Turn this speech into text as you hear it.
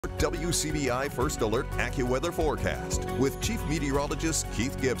WCBI First Alert AccuWeather Forecast with Chief Meteorologist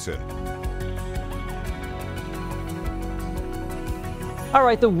Keith Gibson. All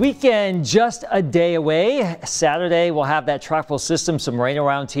right, the weekend just a day away. Saturday, we'll have that tropical system, some rain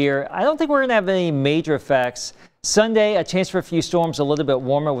around here. I don't think we're going to have any major effects. Sunday, a chance for a few storms, a little bit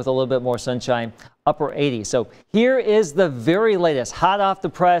warmer with a little bit more sunshine, upper 80s. So here is the very latest, hot off the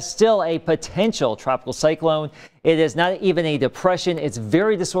press, still a potential tropical cyclone. It is not even a depression. It's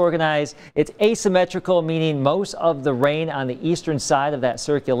very disorganized. It's asymmetrical, meaning most of the rain on the eastern side of that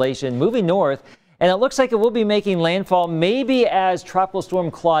circulation moving north. And it looks like it will be making landfall maybe as Tropical Storm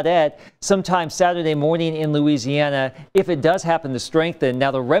Claudette sometime Saturday morning in Louisiana if it does happen to strengthen.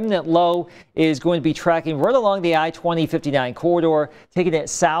 Now, the remnant low is going to be tracking right along the I-20-59 corridor, taking it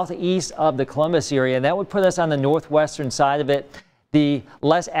southeast of the Columbus area. And that would put us on the northwestern side of it, the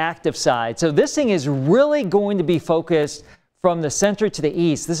less active side. So this thing is really going to be focused from the center to the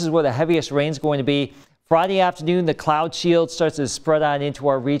east. This is where the heaviest rain is going to be. Friday afternoon, the cloud shield starts to spread on into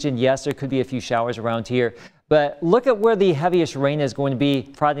our region. Yes, there could be a few showers around here, but look at where the heaviest rain is going to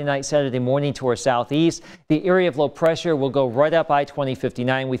be Friday night, Saturday morning to our southeast. The area of low pressure will go right up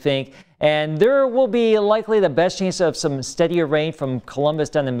I-20-59, we think, and there will be likely the best chance of some steadier rain from Columbus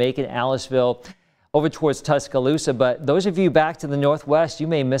down to Macon, Aliceville, over towards Tuscaloosa. But those of you back to the northwest, you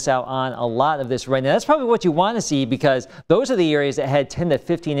may miss out on a lot of this rain. And that's probably what you want to see because those are the areas that had 10 to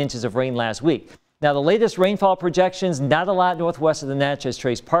 15 inches of rain last week. Now, the latest rainfall projections, not a lot northwest of the Natchez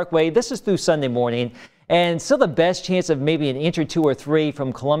Trace Parkway. This is through Sunday morning, and still the best chance of maybe an inch or two or three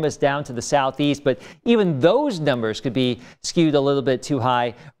from Columbus down to the southeast. But even those numbers could be skewed a little bit too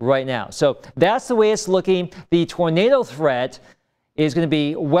high right now. So that's the way it's looking. The tornado threat is going to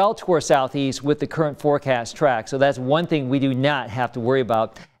be well to our southeast with the current forecast track. So that's one thing we do not have to worry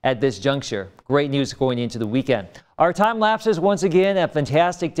about at this juncture. Great news going into the weekend. Our time lapses once again, a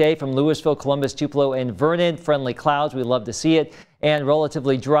fantastic day from Louisville, Columbus, Tupelo, and Vernon. Friendly clouds, we love to see it, and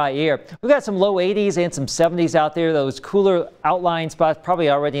relatively dry air. We've got some low 80s and some 70s out there. Those cooler outlying spots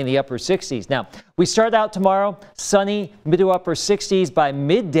probably already in the upper 60s. Now, we start out tomorrow, sunny, mid to upper 60s. By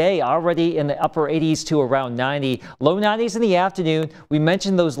midday, already in the upper 80s to around 90. Low 90s in the afternoon. We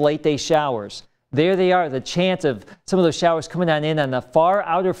mentioned those late day showers. There they are, the chance of some of those showers coming on in on the far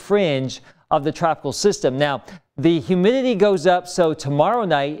outer fringe of the tropical system. Now, the humidity goes up, so tomorrow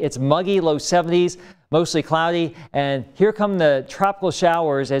night it's muggy, low 70s, mostly cloudy, and here come the tropical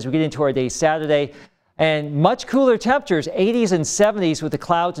showers as we get into our day Saturday, and much cooler temperatures, 80s and 70s with the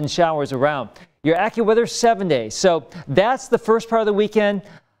clouds and showers around. Your AccuWeather 7 days. So that's the first part of the weekend.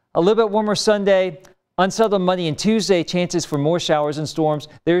 A little bit warmer Sunday. Unsettled Monday and Tuesday, chances for more showers and storms.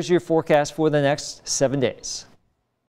 There's your forecast for the next 7 days.